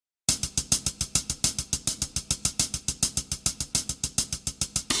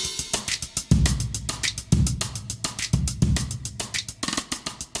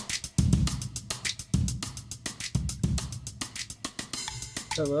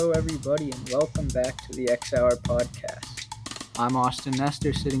Hello, everybody, and welcome back to the X Hour podcast. I'm Austin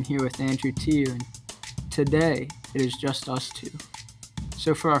Nestor, sitting here with Andrew Tiu, and today it is just us two.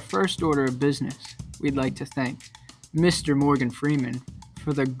 So for our first order of business, we'd like to thank Mr. Morgan Freeman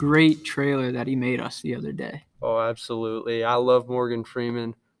for the great trailer that he made us the other day. Oh, absolutely. I love Morgan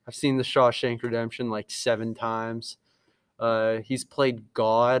Freeman. I've seen The Shawshank Redemption like 7 times. He's played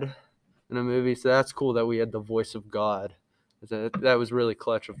God in a movie, so that's cool that we had the voice of God. That was really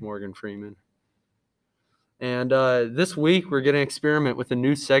clutch of Morgan Freeman. And this week we're going to experiment with a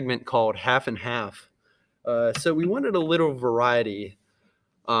new segment called Half and Half. So we wanted a little variety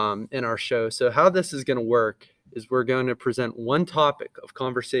in our show. So how this is going to work is we're going to present one topic of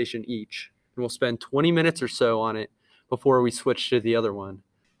conversation each, and we'll spend 20 minutes or so on it before we switch to the other one.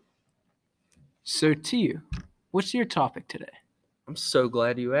 So Tiu, what's your topic today? I'm so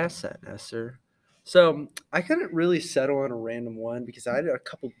glad you asked that, Nestor. So I couldn't really settle on a random one because I had a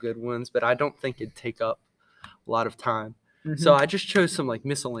couple good ones, but I don't think it'd take up a lot of time. So I just chose some like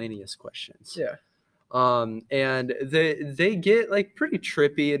miscellaneous questions. Yeah. And they get like pretty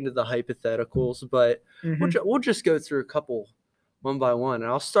trippy into the hypotheticals, but we'll just go through a couple one by one.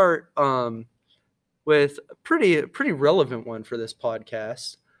 And I'll start with a pretty relevant one for this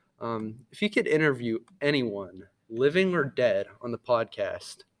podcast. If you could interview anyone, living or dead, on the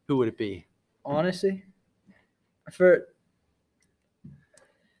podcast, who would it be? Honestly, let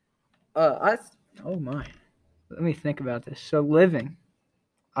me think about this. So living,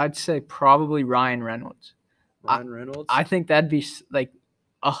 I'd say probably Ryan Reynolds. Ryan Reynolds? I think that'd be like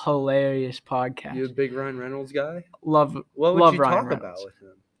a hilarious podcast. You a big Ryan Reynolds guy? What would love you Ryan talk Reynolds. about with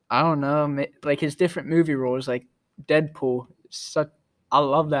him? I don't know, like his different movie roles, like Deadpool. I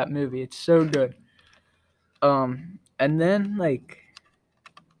love that movie. It's so good. And then like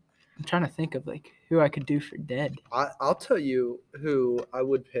I'm trying to think of like who I could do for dead. I'll tell you who I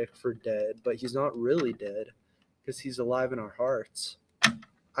would pick for dead, but he's not really dead because he's alive in our hearts.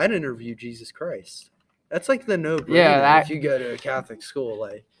 I'd interview Jesus Christ. That's like the no-brainer if you go to a Catholic school.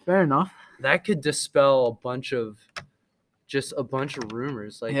 Like, fair enough. That could dispel a bunch of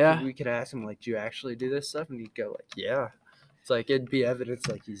rumors. Like, we could ask him, like, do you actually do this stuff? And he'd go, like, yeah. It's like it'd be evidence,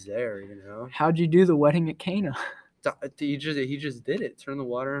 like he's there, you know. How'd you do the wedding at Cana? He just did it. Turn the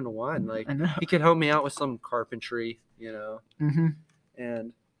water into wine. Like, I know. He could help me out with some carpentry, you know.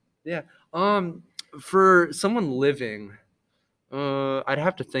 And yeah, for someone living, I'd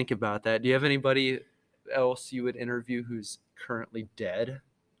have to think about that. Do you have anybody else you would interview who's currently dead?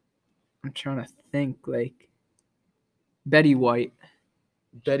 I'm trying to think. Like Betty White.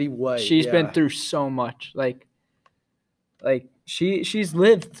 Betty White. She's been through so much. Like she's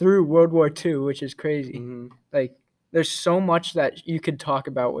lived through World War II, which is crazy. Like there's so much that you could talk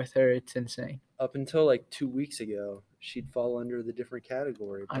about with her. It's insane. Up until like 2 weeks ago, she'd fall under the different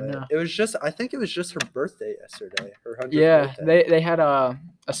category. But I know. I think it was just her birthday yesterday, her 100th Yeah, birthday. they had a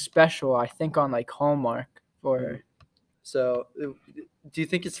special, I think, on like Hallmark for her. So, do you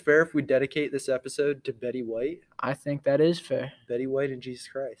think it's fair if we dedicate this episode to Betty White? I think that is fair. Betty White and Jesus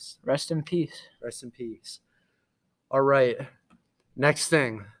Christ. Rest in peace. Rest in peace. All right. Next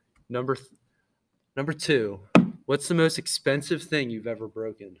thing, number 2. What's the most expensive thing you've ever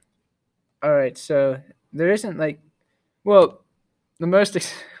broken? All right, so there isn't like, so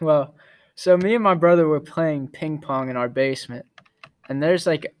me and my brother were playing ping pong in our basement, and there's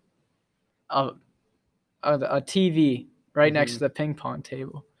like a TV right next to the ping pong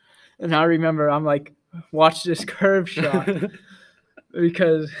table. And I remember I'm like, watch this curve shot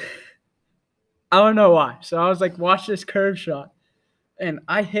because I don't know why. So I was like, watch this curve shot, and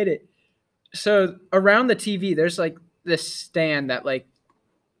I hit it. So around the TV, there's like this stand that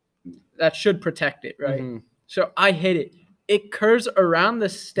should protect it, right? So I hit it. It curves around the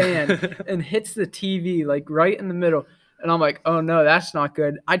stand and hits the TV like right in the middle. And I'm like, oh no, that's not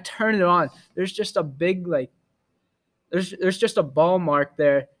good. I turn it on. There's just a big there's just a ball mark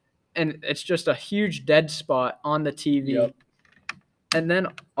there, and it's just a huge dead spot on the TV. Yep. And then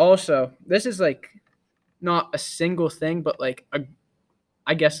also, this is like not a single thing, but like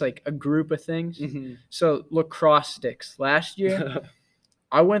I guess like a group of things. So lacrosse sticks. Last year,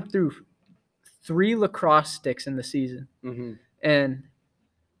 I went through 3 lacrosse sticks in the season. And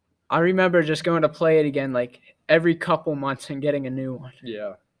I remember just going to play it again like every couple months and getting a new one.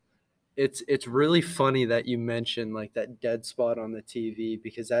 Yeah. It's really funny that you mentioned like that dead spot on the TV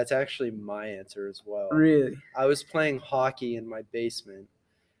because that's actually my answer as well. Really? I was playing hockey in my basement.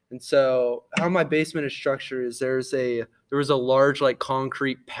 And so how my basement is structured is there was a large like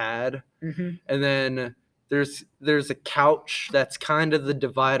concrete pad, and then there's a couch that's kind of the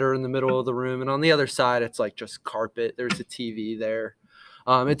divider in the middle of the room, and on the other side it's like just carpet. There's a TV there.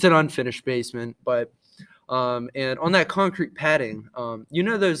 It's an unfinished basement, but and on that concrete padding, you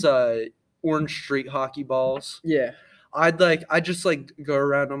know those orange street hockey balls? Yeah. I just like go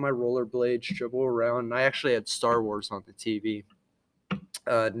around on my rollerblades, dribble around, and I actually had Star Wars on the TV,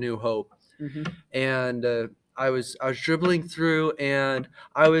 New Hope, Hmm. and I was dribbling through, and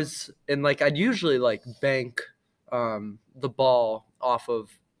I'd usually like bank the ball off of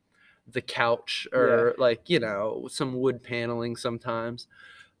the couch or like some wood paneling sometimes,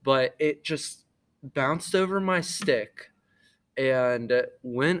 but it just bounced over my stick and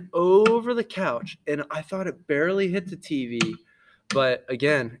went over the couch, and I thought it barely hit the TV. But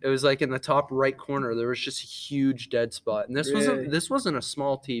again, it was like in the top right corner. There was just a huge dead spot, and this Really? wasn't a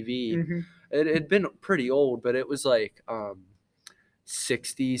small TV. Hmm. It had been pretty old, but it was like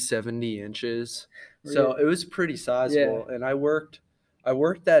 60, 70 inches. So Really? it was pretty sizable. And I worked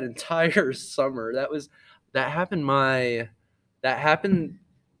that entire summer. That happened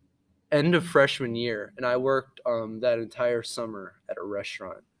end of freshman year, and I worked that entire summer at a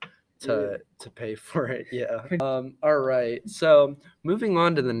restaurant Really? to pay for it. Yeah. All right. So moving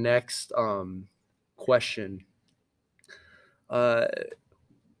on to the next question.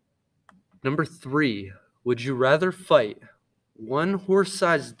 Number 3, would you rather fight one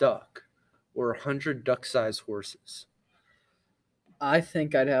horse-sized duck or 100 duck-sized horses? I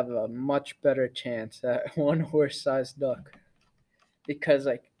think I'd have a much better chance at one horse-sized duck, because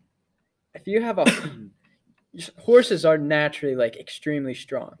like if you have a horses are naturally like extremely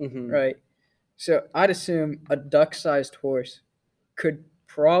strong, Mhm. right? So I'd assume a duck-sized horse could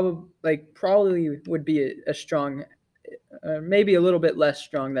probably would be a strong, maybe a little bit less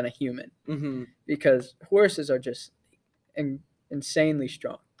strong than a human, Mhm. because horses are just insanely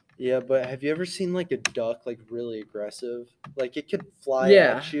strong. Yeah, but have you ever seen like a duck like really aggressive? Like it could fly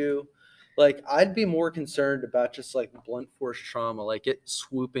Yeah. at you. Like I'd be more concerned about just like blunt force trauma, like it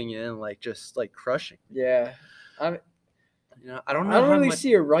swooping in, like just like crushing. Yeah, I I don't I know don't how really much.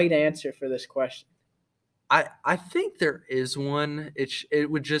 see a right answer for this question. I think there is one. It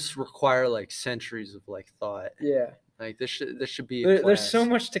would just require like centuries of like thought. Yeah, Like this should be a there's so class.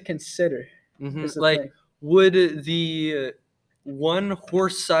 much to consider. Mhm. Is the Like thing. would the one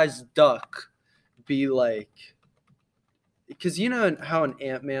horse-sized duck be like? Because you know how an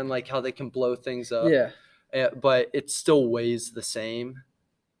Ant-Man, like how they can blow things up, Yeah. but it still weighs the same.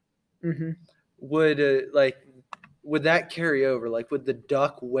 Hmm. Would that carry over? Like, would the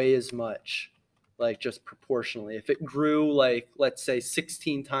duck weigh as much, like just proportionally? If it grew, like let's say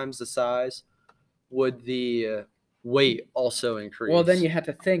 16 times the size, would the weight also increase? Well, then you have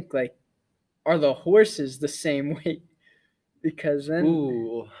to think like, are the horses the same weight? Because then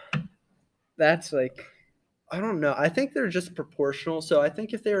Ooh, that's like, I don't know. I think they're just proportional. So I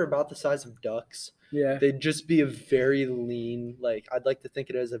think if they were about the size of ducks, yeah. they'd just be a very lean. Like I'd like to think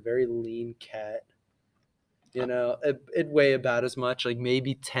it as a very lean cat. It'd weigh about as much, like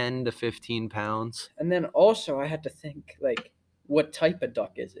maybe 10 to 15 pounds. And then also I had to think like, what type of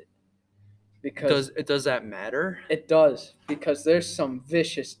duck is it? Because Does that matter? it does, because there's some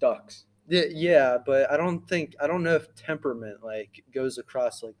vicious ducks. Yeah, but I don't know if temperament like goes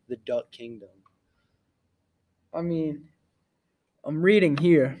across like the duck kingdom. I mean, I'm reading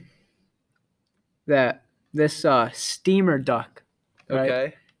here that this steamer duck, right,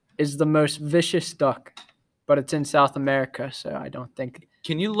 Okay. is the most vicious duck, but it's in South America, so I don't think.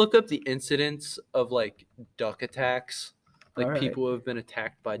 Can you look up the incidents of like duck attacks? Like All right. people who have been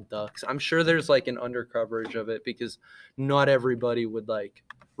attacked by ducks. I'm sure there's like an undercoverage of it because not everybody would like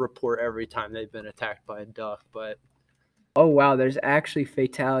report every time they've been attacked by a duck, but Oh wow, there's actually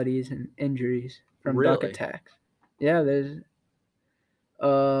fatalities and injuries from duck Really? attacks. Yeah, there's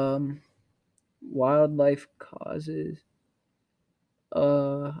wildlife causes.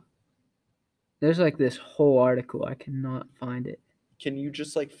 Uh there's like this whole article, I cannot find it. can you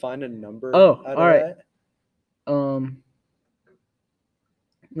just like find a number Oh, out all of right. that?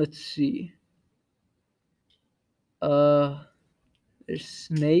 Let's see. There's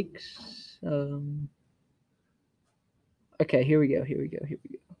snakes. Okay, here we go.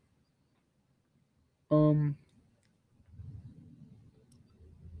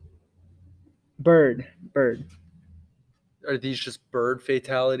 Bird. Are these just bird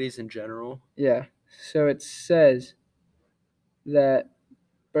fatalities in general? Yeah. So it says that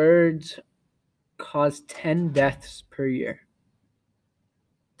birds cause 10 deaths per year.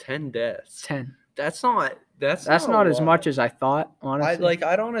 10 deaths. 10. That's not That's not as much as I thought, honestly.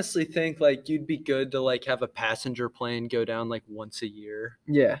 I'd honestly think like you'd be good to like have a passenger plane go down like once a year.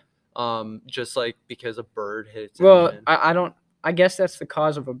 Yeah. Just like because a bird hits. Well, I guess that's the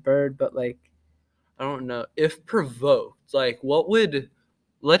cause of a bird, but like I don't know if provoked. Like what would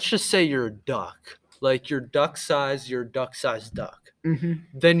let's just say you're a duck. Like you're a duck-sized duck. Mm-hmm.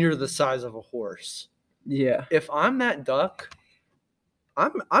 Then you're the size of a horse. Yeah. If I'm that duck,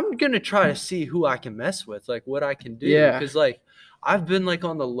 I'm gonna try to see who I can mess with, like what I can do. Yeah. Because like I've been like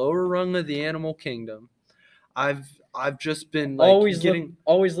on the lower rung of the animal kingdom. I've just been like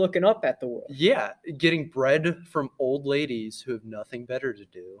always looking up at the world. Yeah, getting bread from old ladies who have nothing better to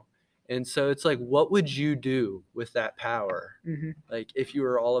do. And so it's like, what would you do with that power? Mm-hmm. Like if you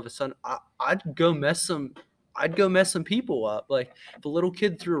were all of a sudden, I'd go mess some people up. Like if a little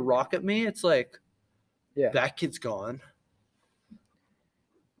kid threw a rock at me, it's like, Yeah. that kid's gone.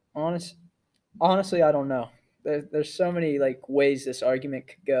 Honestly, I don't know. There's so many like ways this argument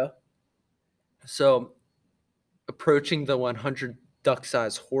could go. So approaching the 100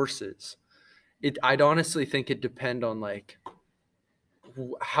 duck-sized horses, I'd honestly think it depend on like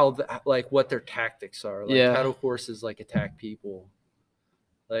how like what their tactics are. Like how do horses like attack people?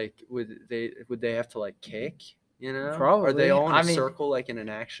 Like would they have to like kick? You know, Probably. Are they all in a circle like in an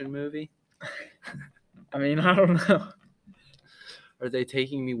action movie? I mean, I don't know. Are they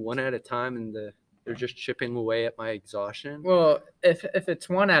taking me one at a time and they're just chipping away at my exhaustion? Well, if it's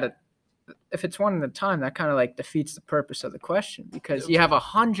one at a time, that kind of like defeats the purpose of the question, because you have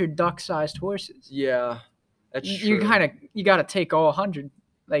 100 duck-sized horses. Yeah, that's true. You got to take all 100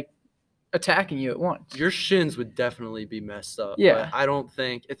 like attacking you at once. Your shins would definitely be messed up. Yeah, but I don't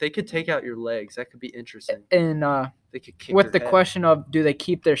think if they could take out your legs, that could be interesting. And they could kick with the head. question of do they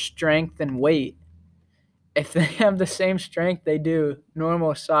keep their strength and weight? If they have the same strength they do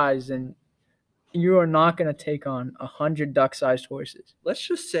normal size, then you are not going to take on 100 duck-sized horses. Let's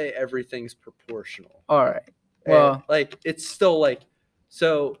just say everything's proportional. All right. Well, and, like it's still like,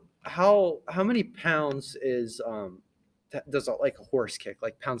 so how many pounds is does like a horse kick,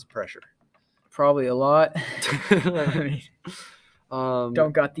 like pounds of pressure? Probably a lot. I mean,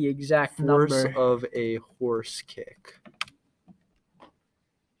 don't got the exact force number of a horse kick.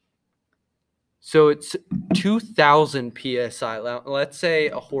 So it's 2,000 psi. Let's say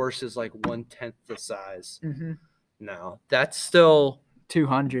a horse is like 1/10 the size. Mm-hmm. No, that's still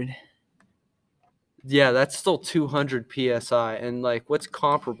 200. Yeah, that's still 200 psi. And like, what's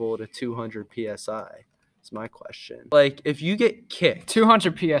comparable to 200 psi? Is my question. Like, if you get kicked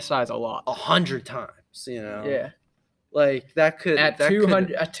 200 psi is a lot. 100 times, you know. Yeah. Like that could at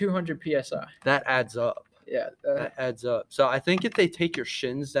 200 psi. That adds up. Yeah, that adds up. So I think if they take your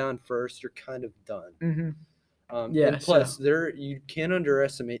shins down first, you're kind of done. Mm-hmm. Yeah. And plus, you can't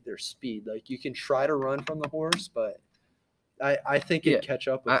underestimate their speed. Like you can try to run from the horse, but I think it'd catch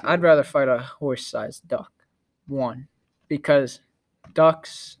up with you. I'd rather fight a horse-sized duck. One, because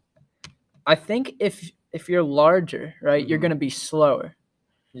ducks. I think if you're larger, right, you're gonna be slower.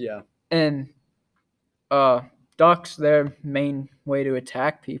 Yeah. And ducks, their main way to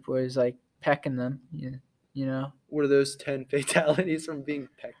attack people is like pecking them. You know. Were those 10 fatalities from being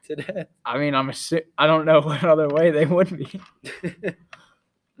pecked to death? I mean, I don't know what other way they would be.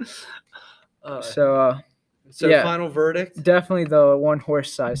 So yeah, final verdict? Definitely the one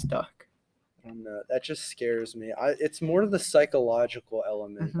horse-sized duck. I don't know. That just scares me. It's more of the psychological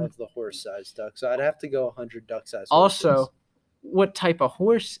element of the horse-sized duck. So I'd have to go 100 duck-sized horses. Also, what type of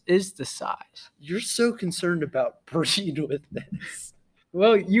horse is the size? You're so concerned about breed with this.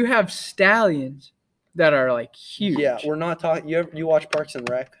 Well, you have stallions that are like huge. Yeah, we're not talking. You watch Parks and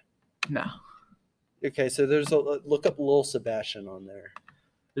Rec? No. Okay, so look up Lil Sebastian on there.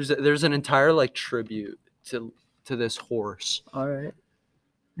 There's an entire like tribute to this horse. All right.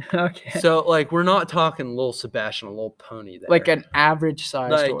 Okay. So like we're not talking Lil Sebastian, a little pony there. Like an average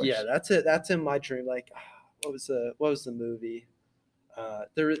size horse. Yeah, that's it. That's in my dream. Like, what was the movie?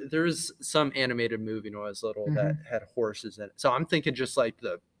 There was some animated movie when I was little that had horses in it. So I'm thinking just like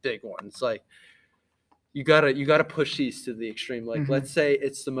the big ones. Like you gotta push these to the extreme. Like let's say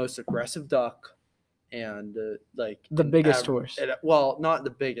it's the most aggressive duck, and like the biggest horse. Well, not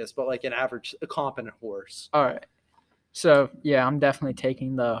the biggest, but like a competent horse. All right. So yeah, I'm definitely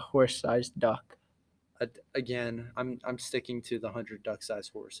taking the horse-sized duck. Again, I'm sticking to the 100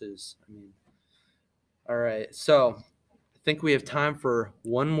 duck-sized horses. I mean, all right. So I think we have time for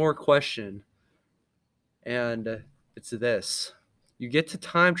one more question, and it's this: you get to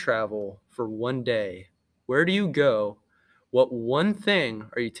time travel for one day. Where do you go? What one thing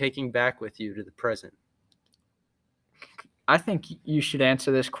are you taking back with you to the present? I think you should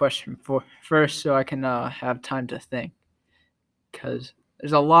answer this question first so I can have time to think, because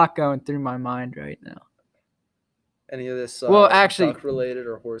there's a lot going through my mind right now. Any of this actually, duck related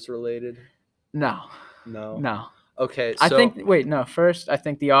or horse related? No. Okay, so first I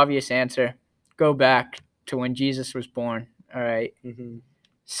think the obvious answer, go back to when Jesus was born. All right.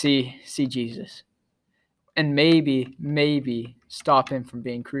 see Jesus, and maybe stop him from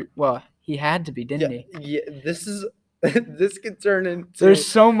being well, he had to be, didn't he? Yeah. This is this could turn into. There's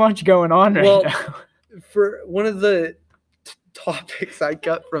so much going on right now. For one of the topics I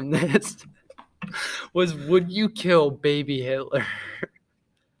got from this was, would you kill baby Hitler?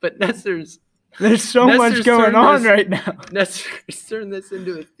 But there's so much going on right now. Let's turn this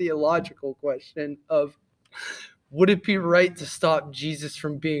into a theological question of, would it be right to stop Jesus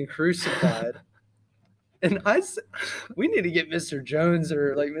from being crucified? And we need to get Mr. Jones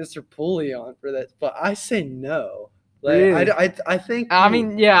or like Mr. Pulley on for that, but I say no. Like, really? I think.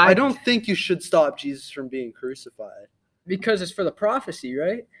 I don't think you should stop Jesus from being crucified because it's for the prophecy,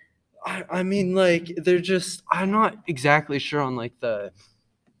 right? I mean, like, they're just. I'm not exactly sure on like the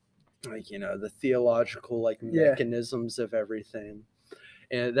theological mechanisms of everything,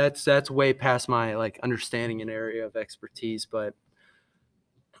 and that's way past my like understanding and area of expertise. But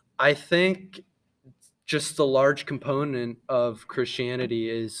I think just the large component of Christianity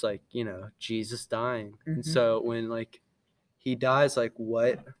is like, Jesus dying. Mm-hmm. And so when like he dies, like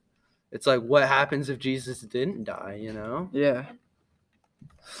what happens if Jesus didn't die, Yeah.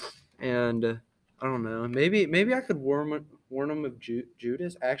 And I don't know, maybe I could warn him of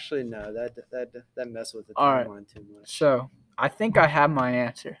Judas. Actually, no, that messes with the timeline too much. So I think I have my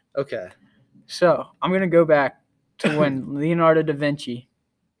answer. Okay. So I'm gonna go back to when Leonardo da Vinci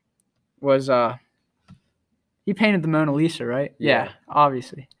was he painted the Mona Lisa, right? Yeah,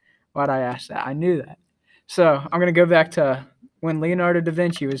 obviously. Why'd I ask that? I knew that. So I'm going to go back to when Leonardo da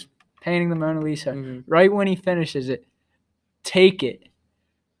Vinci was painting the Mona Lisa. Mm-hmm. Right when he finishes it, take it.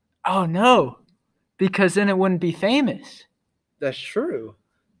 Oh, no, because then it wouldn't be famous. That's true.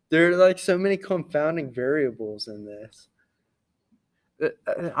 There are like so many confounding variables in this.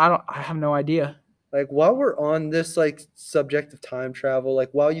 I have no idea. Like, while we're on this like subject of time travel, like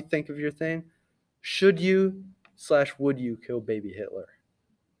while you think of your thing, should you / would you kill baby Hitler?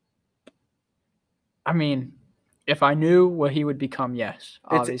 I mean, if I knew what he would become, yes,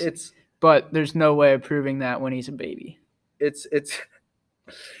 obviously. But there's no way of proving that when he's a baby. It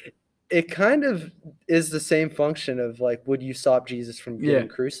kind of is the same function of like, would you stop Jesus from getting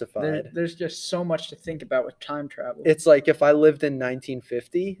crucified? There's just so much to think about with time travel. It's like if I lived in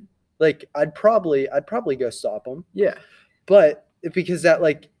 1950, like I'd probably go stop him. Yeah. But because that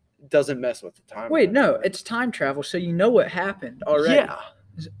like doesn't mess with the time. Wait, no, it's time travel, so you know what happened already.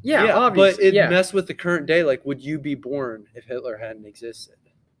 Yeah, obviously. But it messed with the current day. Like, would you be born if Hitler hadn't existed?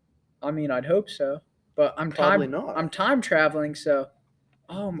 I mean, I'd hope so, but I'm probably not. I'm time traveling, so.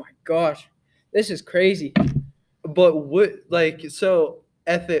 Oh my gosh, this is crazy. But let's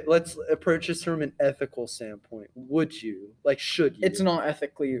approach this from an ethical standpoint. Would you? Like, should you? It's not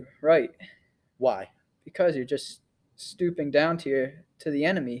ethically right. Why? Because you're just stooping down to the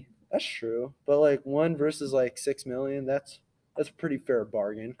enemy. That's true. But like 1 versus like 6 million, that's a pretty fair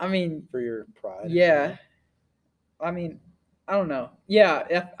bargain. I mean, for your pride. Yeah. I mean, I don't know. Yeah,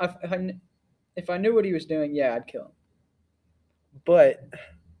 if I knew what he was doing, yeah, I'd kill him. But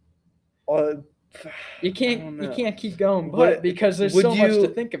you can't keep going, but because there's so much to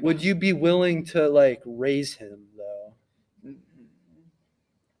think about. Would you be willing to like raise him though?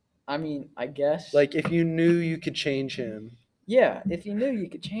 I mean, I guess. Like if you knew you could change him. Yeah, if you knew you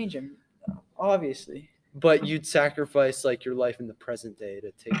could change him, obviously. But you'd sacrifice like your life in the present day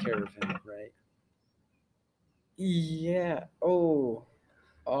to take care of him, right? Yeah. Oh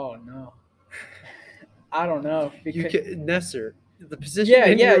no. I don't know. Because Nesser, the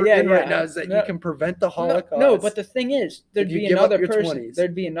position you're in right now is that you can prevent the Holocaust. No, but the thing is, there'd be another person.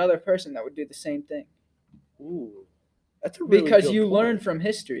 There'd be another person that would do the same thing. Ooh, that's a really because good you point. Learn from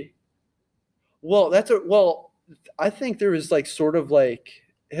history. Well, I think there was like sort of like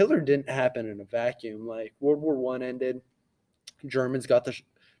Hitler didn't happen in a vacuum. Like World War I ended, Germans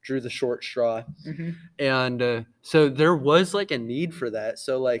drew the short straw, and so there was like a need for that.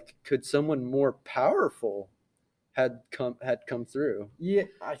 So like, could someone more powerful had come through? Yeah,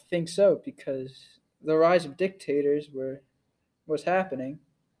 I think so, because the rise of dictators was happening.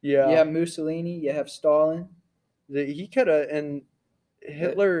 Yeah, you have Mussolini, you have Stalin. He could have, and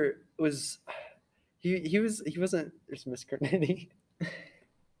Hitler was. He wasn't. There's Miss Carnegie.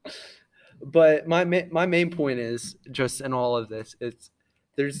 But my main point is just in all of this, it's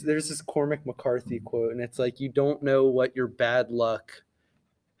there's this Cormac McCarthy quote, and it's like, you don't know what your bad luck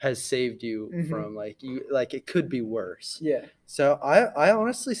has saved you from. Like it could be worse. Yeah. So I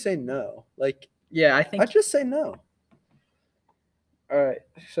honestly say no. Like, yeah, I just say no. All right.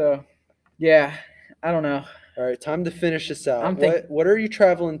 So, yeah, I don't know. All right, time to finish this out. What are you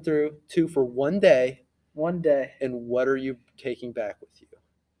traveling to for one day? One day. And what are you taking back with you?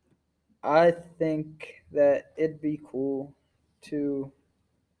 I think that it'd be cool to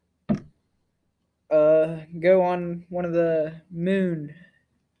go on one of the moon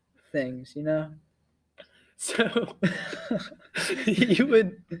things, you know? So you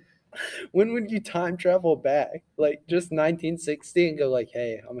would. When would you time travel back? Like just 1960 and go like,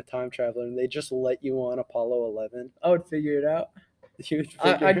 "Hey, I'm a time traveler," and they just let you on Apollo 11. I would figure it out. You would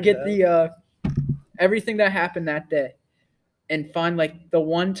figure I'd it get out. the everything that happened that day and find like the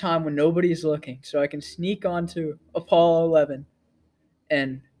one time when nobody's looking so I can sneak onto Apollo 11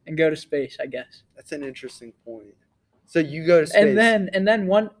 and go to space, I guess. That's an interesting point. So you go to space. And then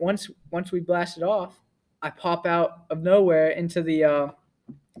once we blast it off, I pop out of nowhere into the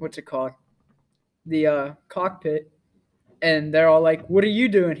what's it called? The cockpit, and they're all like, "What are you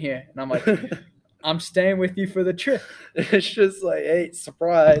doing here?" And I'm like, "I'm staying with you for the trip." It's just like, hey,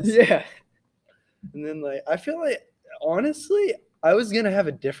 surprise. Yeah. And then like I feel like honestly, I was gonna have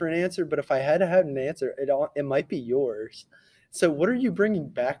a different answer, but if I had to have an answer, it might be yours. So what are you bringing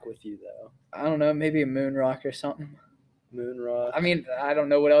back with you though? I don't know, maybe a moon rock or something. Moon rock. I mean, I don't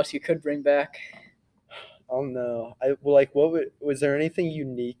know what else you could bring back. I don't know. Was there anything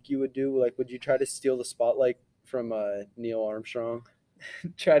unique you would do? Like, would you try to steal the spotlight from Neil Armstrong?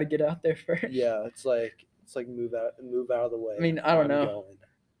 Try to get out there first. Yeah, it's like move out of the way. I mean, I don't know. Going.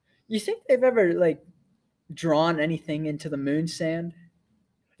 You think they've ever like drawn anything into the moon sand?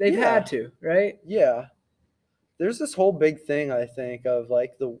 They've Yeah. had to, right? Yeah. There's this whole big thing I think of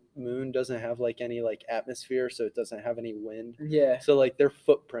like the moon doesn't have like any like atmosphere, so it doesn't have any wind. Yeah. So like their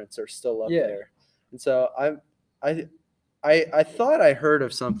footprints are still up Yeah. there. And so I thought I heard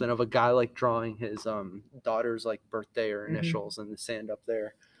of something of a guy like drawing his daughter's like birthday or initials in the sand up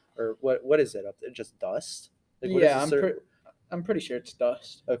there. Or what is it up there? Just dust? Like, what is Yeah, the I'm pretty sure it's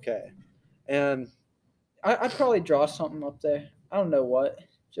dust. Okay. And I'd probably draw something up there. I don't know what.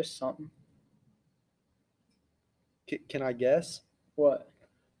 Just something. can I guess? What?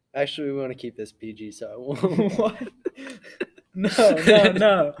 Actually, we want to keep this PG, so I won't. What?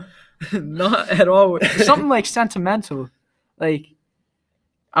 No. Not at all. Something like sentimental. Like,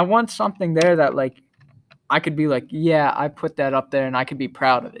 I want something there that, like, I could be like, yeah, I put that up there and I could be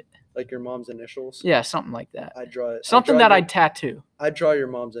proud of it. Like your mom's initials? Yeah, something like that. I draw it. Something that I'd tattoo. I'd draw your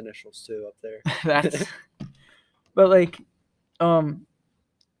mom's initials too up there. That's. But, like,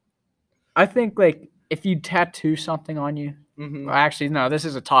 I think, like, if you tattoo something on you, well, actually, no, this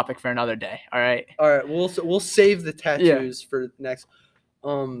is a topic for another day. All right. All right. We'll save the tattoos for next.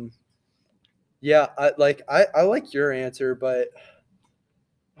 Yeah, I like your answer, but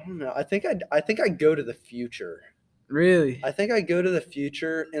I don't know. I think I'd go to the future. Really? I think I'd go to the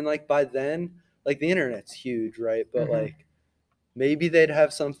future, and like by then, like the internet's huge, right? But like maybe they'd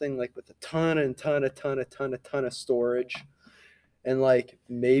have something like with a ton of storage. And like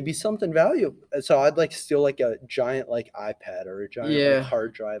maybe something valuable. So I'd like steal like a giant like iPad or a giant like,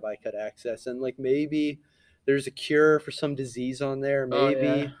 hard drive I could access, and like maybe there's a cure for some disease on there.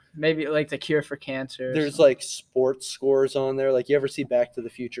 Maybe like the cure for cancer. There's like sports scores on there. Like you ever see Back to the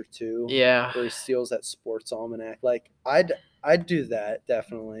Future 2? Yeah. Where he steals that sports almanac. Like I'd do that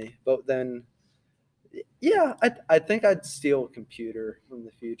definitely, but then. Yeah, I think I'd steal a computer from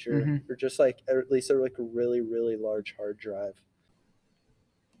the future, or just like at least like a really really large hard drive.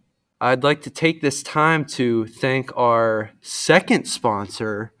 I'd like to take this time to thank our second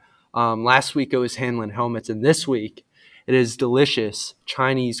sponsor. Last week it was Hanlon Helmets, and this week it is delicious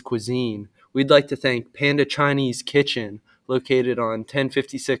Chinese cuisine. We'd like to thank Panda Chinese Kitchen, located on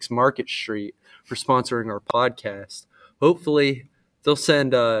 1056 Market Street, for sponsoring our podcast. Hopefully they'll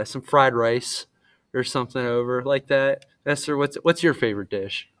send some fried rice or something over like that. Esther, what's your favorite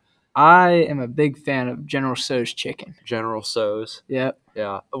dish? I am a big fan of General Tso's chicken. General Tso's. Yep.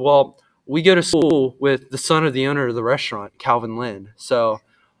 Yeah. Well, we go to school with the son of the owner of the restaurant, Calvin Lin. So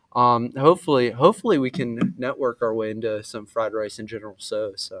hopefully we can network our way into some fried rice and General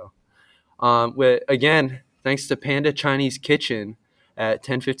Tso's. So again, thanks to Panda Chinese Kitchen at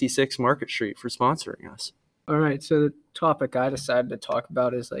 1056 Market Street for sponsoring us. All right. So the topic I decided to talk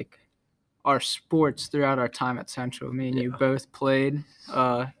about is like our sports throughout our time at Central. Me and you both played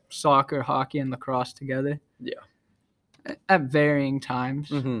soccer, hockey, and lacrosse together. Yeah. At varying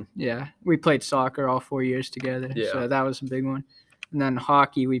times. Yeah. We played soccer all 4 years together. Yeah. So that was a big one. And then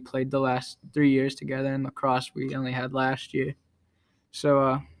hockey, we played the last 3 years together. And lacrosse, we only had last year.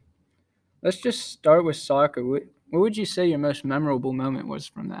 So let's just start with soccer. What would you say your most memorable moment was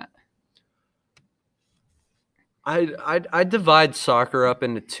from that? I divide soccer up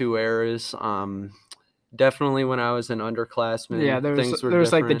into two eras. Definitely when I was an underclassman. Yeah, there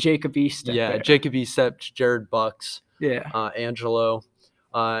was like the Jacob E. step. Yeah, there. Jacob E. step, Jared Bucks. Yeah. Angelo.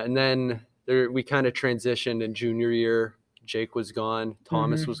 And then we kind of transitioned in junior year. Jake was gone,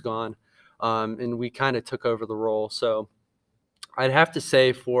 Thomas was gone, and we kind of took over the role. So I'd have to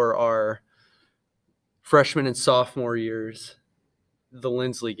say for our freshman and sophomore years, the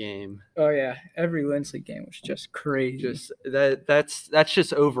Lindsley game. Oh yeah, every Lindsley game was just crazy. Just that's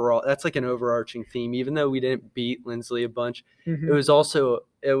just overall. That's like an overarching theme. Even though we didn't beat Lindsley a bunch, it was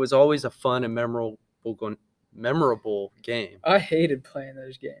always a fun and memorable game. I hated playing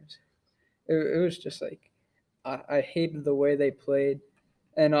those games. It was just like I hated the way they played,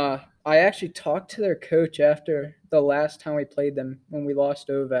 and I actually talked to their coach after the last time we played them when we lost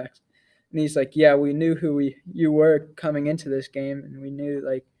Ovax, and he's like, "Yeah, we knew you were coming into this game, and we knew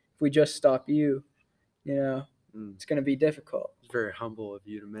like if we just stop you, it's gonna be difficult." It's very humble of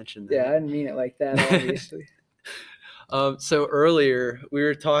you to mention that. Yeah, I didn't mean it like that, obviously. So earlier we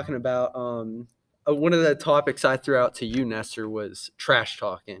were talking about one of the topics I threw out to you, Nestor, was trash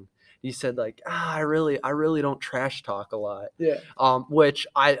talking. You said like, I really don't trash talk a lot. Yeah. Which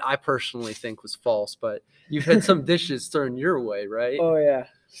I personally think was false, but you've had some dishes thrown your way, right? Oh yeah.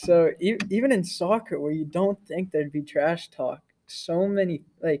 So even in soccer, where you don't think there'd be trash talk, so many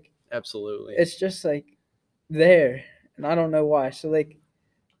like. Absolutely. It's just like there, and I don't know why. So like,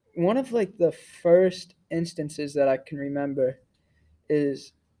 one of like the first instances that I can remember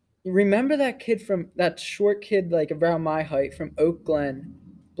is, you remember that short kid like around my height from Oak Glen,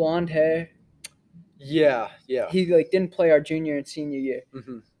 blonde hair. Yeah. He like didn't play our junior and senior year,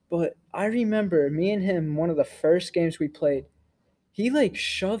 Mm-hmm. but I remember me and him, one of the first games we played, he like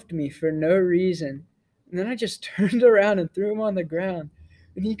shoved me for no reason, and then I just turned around and threw him on the ground,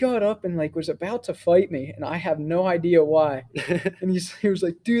 and he got up and like was about to fight me, and I have no idea why, and he was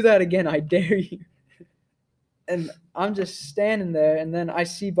like, "Do that again, I dare you." And I'm just standing there, and then I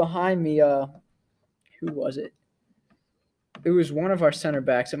see behind me, who was it? It was one of our center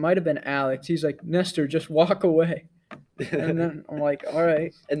backs. It might have been Alex. He's like, "Nestor, just walk away." And then I'm like, "All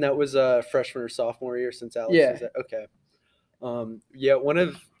right." And that was freshman or sophomore year since Alex Yeah. was there? Okay.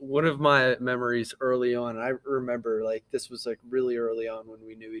 One of my memories early on, I remember like this was like really early on when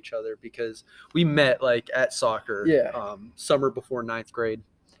we knew each other, because we met like at soccer, summer before 9th grade.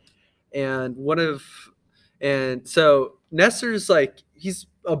 And so Nestor's like, he's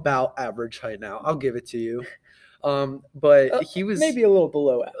about average height now. I'll give it to you. But he was maybe a little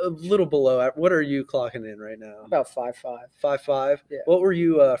below average. A little below. What are you clocking in right now? About 5'5". 5'5". Yeah. What were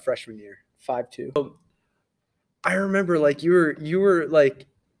you freshman year? 5'2". I remember like you were like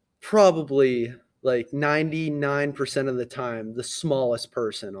probably like 99% of the time the smallest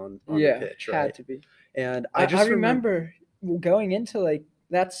person on the pitch, right? Had to be. And I remember going into like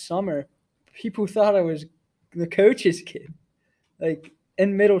that summer, people thought I was the coach's kid, like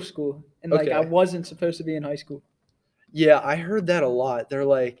in middle school, and like I wasn't supposed to be in high school. Yeah, I heard that a lot. They're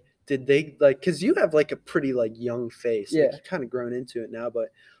like, did they like, because you have like a pretty like young face. Yeah. Like, you've kind of grown into it now, but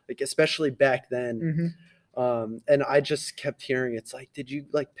like especially back then. Mm-hmm. And I just kept hearing, it's like, did you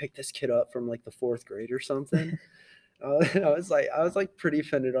like pick this kid up from like the 4th grade or something? I was like pretty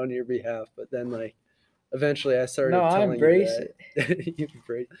offended on your behalf, but then like eventually I started telling I embrace you that. You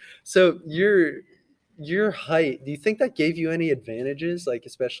embrace. So your height, do you think that gave you any advantages, like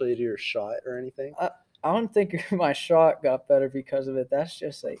especially to your shot or anything? I don't think my shot got better because of it. That's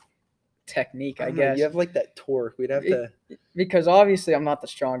just like technique, I guess. You have like that torque. We'd have to, because obviously I'm not the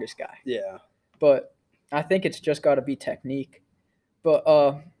strongest guy. Yeah. But I think it's just got to be technique. But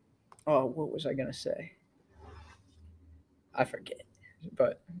what was I gonna say? I forget.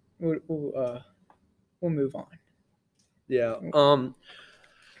 But we'll move on. Yeah.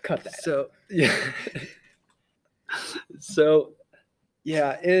 Cut that. So yeah. So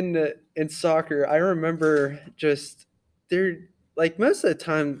yeah, in soccer, I remember just there, like most of the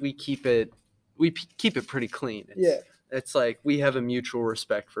time we keep it pretty clean. It's like we have a mutual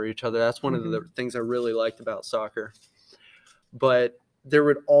respect for each other. That's one of the things I really liked about soccer. But there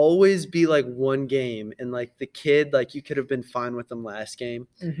would always be like one game, and like the kid, like you could have been fine with them last game.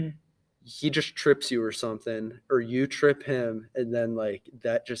 Mm-hmm. He just trips you or something, or you trip him, and then like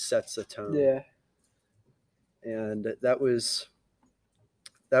that just sets the tone. Yeah. And that was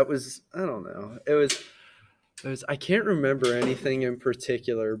I don't know. It was I can't remember anything in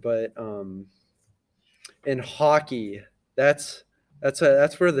particular, but in hockey, that's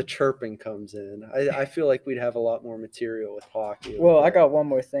where the chirping comes in. I feel like we'd have a lot more material with hockey. Well, I got one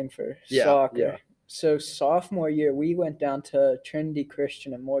more thing for soccer. Yeah. So sophomore year, we went down to Trinity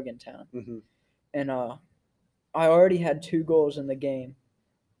Christian in Morgantown, and I already had 2 goals in the game,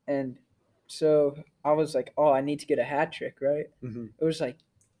 and so I was like, "Oh, I need to get a hat trick, right?" It was like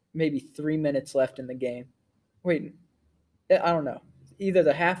maybe 3 minutes left in the game. Wait, I don't know. either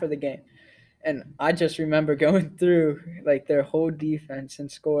the half or the game. And I just remember going through like their whole defense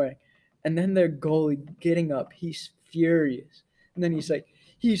and scoring, and then their goalie getting up. He's furious, and then he's like,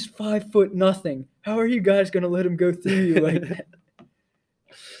 "He's 5'0". How are you guys gonna let him go through you like that?"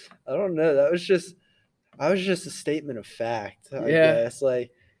 I don't know. That was just a statement of fact, I Yeah. guess.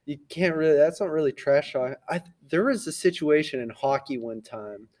 Like you can't really. That's not really trash talk. There was a situation in hockey one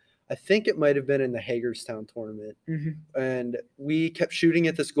time. I think it might have been in the Hagerstown tournament, and we kept shooting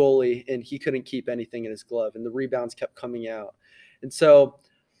at this goalie, and he couldn't keep anything in his glove, and the rebounds kept coming out, and so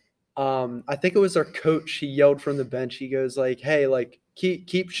I think it was our coach. He yelled from the bench. He goes like, "Hey, like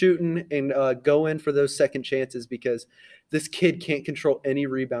keep shooting and go in for those second chances because this kid can't control any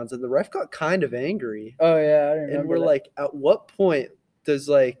rebounds." And the ref got kind of angry, Oh yeah, I remember. and we're that. like, at what point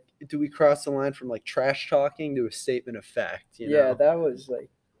do we cross the line from like trash talking to a statement of fact? You Yeah, know? that was like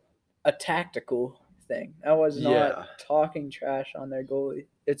a tactical thing. That was not Yeah. talking trash on their goalie.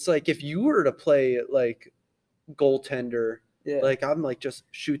 It's like if you were to play like goaltender, Yeah. like I'm like just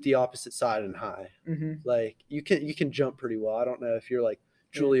shoot the opposite side and high. Like you can jump pretty well. I don't know if you're like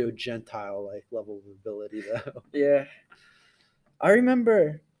Julio Gentile like level of ability though. Yeah. I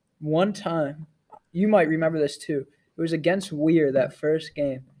remember one time, you might remember this too. It was against Weir that first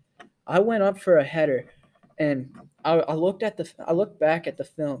game. I went up for a header, and I looked back at the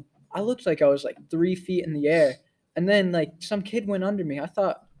film. I looked like I was like 3 feet in the air, and then like some kid went under me. I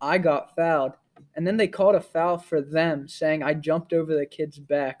thought I got fouled, and then they called a foul for them, saying I jumped over the kid's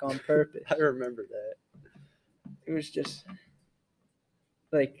back on purpose. I remember that. It was just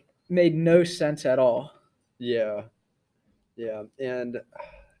like made no sense at all. Yeah. And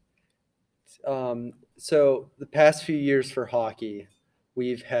so the past few years for hockey,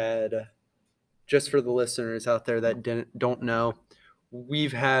 we've had, just for the listeners out there that don't know,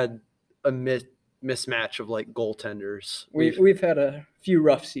 we've had a mismatch of like goaltenders. We've had a few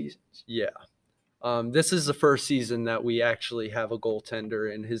rough seasons. Yeah. This is the first season that we actually have a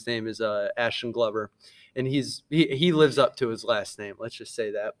goaltender, and his name is Ashton Glover, and he lives up to his last name. Let's just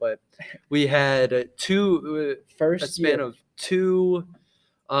say that. But we had a span of two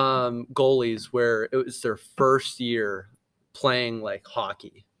goalies where it was their first year playing like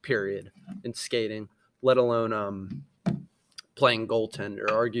hockey, period, and skating, let alone playing goaltender,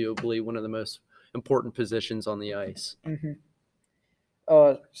 arguably one of the most important positions on the ice.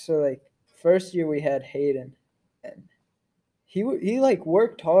 So like first year we had Hayden, and he like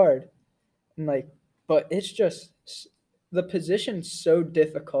worked hard, and like, but it's just the position's so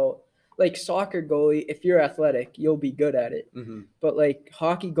difficult. Like soccer goalie, if you're athletic, you'll be good at it. But like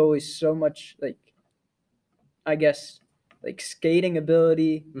hockey goalie's so much like, I guess, like skating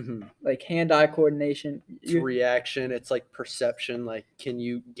ability, like hand-eye coordination. It's reaction. It's like perception. Like, can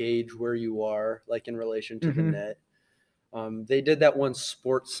you gauge where you are, like in relation to the net? They did that one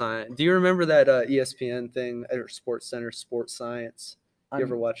sports science. Do you remember that ESPN thing or Sports Center Sports Science? You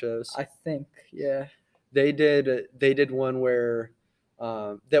ever watch those? I think, yeah. They did one where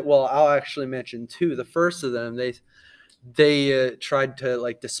I'll actually mention two. The first of them, they tried to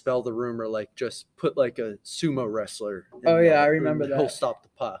like dispel the rumor, like just put like a sumo wrestler. Oh yeah, I remember that. He'll stop the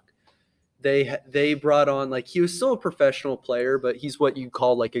puck. They brought on, like, he was still a professional player, but he's what you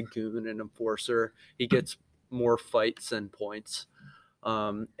call like a goon, an enforcer. He gets more fights than points,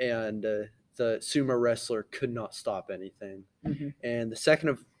 and the sumo wrestler could not stop anything. And the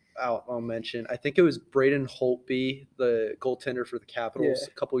second I'll mention, I think it was Braden Holtby, the goaltender for the Capitals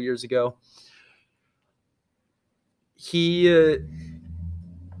a couple years ago. They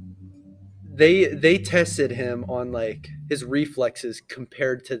tested him on like his reflexes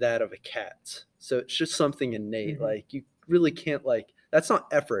compared to that of a cat's. So it's just something innate. Like you really can't, like, that's not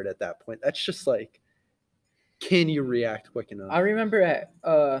effort at that point. That's just like, can you react quick enough? I remember at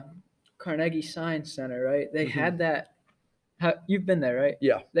Carnegie Science Center, right? They had that. You've been there, right?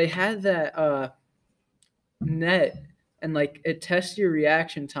 Yeah. They had that net, and like it tests your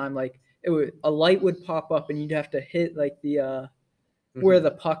reaction time. Like a light would pop up, and you'd have to hit like the where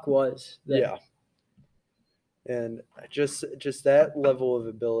the puck was. Yeah. And just that level of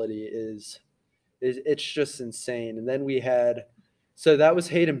ability is it's just insane. And then we had, so that was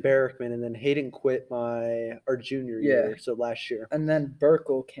Hayden Barrickman, and then Hayden quit our junior year, so last year. And then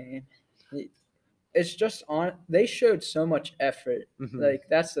Burkle came. It's just they showed so much effort. Like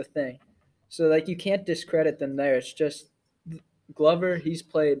that's the thing. So like you can't discredit them there. It's just Glover, he's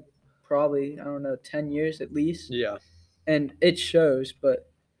played probably, I don't know, 10 years at least. Yeah. And it shows,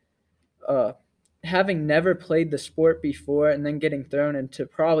 but having never played the sport before and then getting thrown into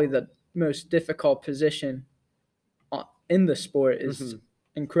probably the most difficult position in the sport is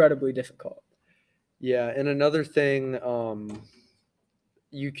incredibly difficult. Yeah, and another thing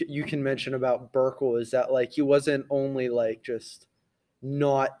you can mention about Burkle is that like he wasn't only like just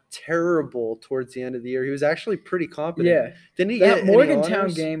not terrible towards the end of the year. He was actually pretty competent. Yeah, Didn't he that get any Morgantown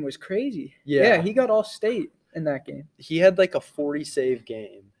honors? game was crazy. Yeah. He got all state in that game. He had like a 40 save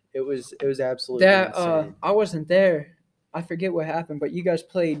game. It was absolutely insane. I wasn't there. I forget what happened, but you guys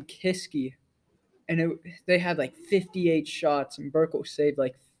played Kiski, and they had like 58 shots, and Burkle saved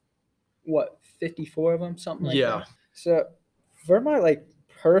like 54 of them, something like that. So for my like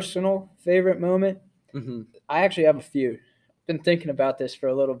personal favorite moment, Mm-hmm. I actually have a few. Been thinking about this for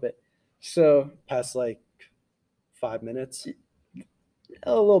a little bit. So Past like 5 minutes.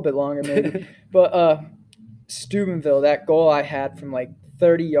 a little bit longer maybe. But Steubenville, that goal I had from like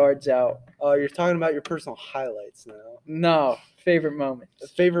 30 yards out. Oh, you're talking about your personal highlights now. No, favorite moment. A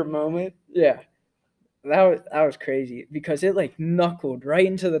favorite moment? Yeah. That was crazy because it like knuckled right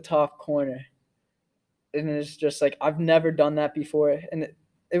into the top corner. And it's just like I've never done that before. And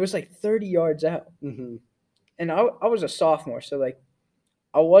it was like 30 yards out. Mm-hmm. And I was a sophomore, so like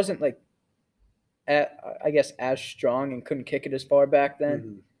I wasn't like I guess as strong and couldn't kick it as far back then.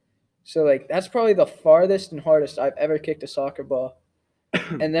 Mm-hmm. So like that's probably the farthest and hardest I've ever kicked a soccer ball.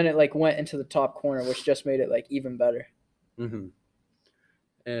 And then it like went into the top corner, which just made it like even better. Mm-hmm.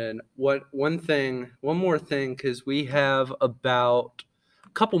 And one more thing, because we have about a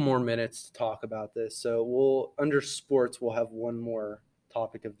couple more minutes to talk about this. So under sports, we'll have one more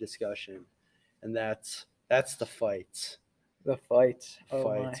topic of discussion, and that's the fights. The fights.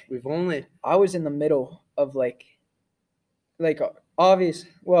 I was in the middle of like obvious.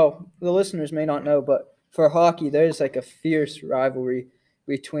 Well, the listeners may not know, but for hockey, there's like a fierce rivalry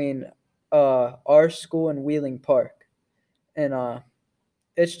between our school and Wheeling Park, and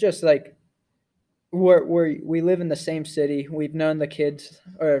it's just like we live in the same city. We've known the kids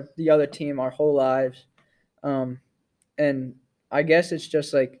or the other team our whole lives, and I guess it's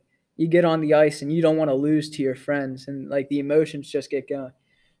just like you get on the ice and you don't want to lose to your friends, and like the emotions just get going.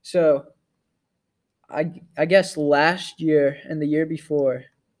 So I guess last year and the year before,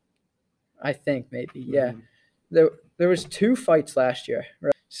 I think maybe, yeah, there was 2 fights last year,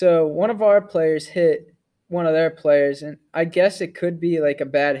 right? So one of our players hit one of their players, and I guess it could be like a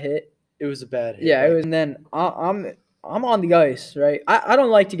bad hit. It was a bad hit. Yeah, it was. And then I'm on the ice, right? I don't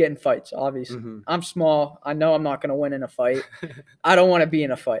like to get in fights, obviously. Mm-hmm. I'm small. I know I'm not going to win in a fight. I don't want to be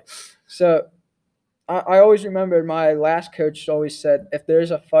in a fight. So I always remember my last coach always said, if there's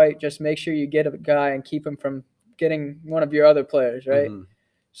a fight, just make sure you get a guy and keep him from getting one of your other players, right? Mm-hmm.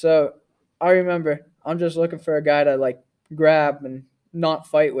 So I remember I'm just looking for a guy to like grab and not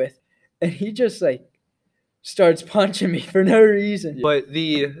fight with, and he just like starts punching me for no reason. But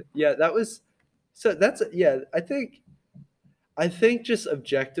I think just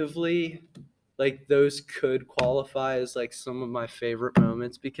objectively, like those could qualify as like some of my favorite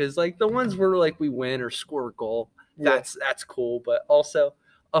moments, because like the ones where like we win or score a goal, that's cool. But also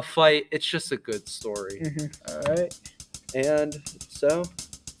a fight, it's just a good story. Mm-hmm. All right. And so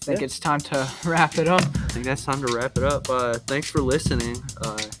I think it's time to wrap it up. I think that's time to wrap it up. Thanks for listening,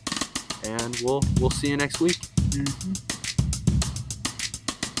 and we'll see you next week. Mm-hmm.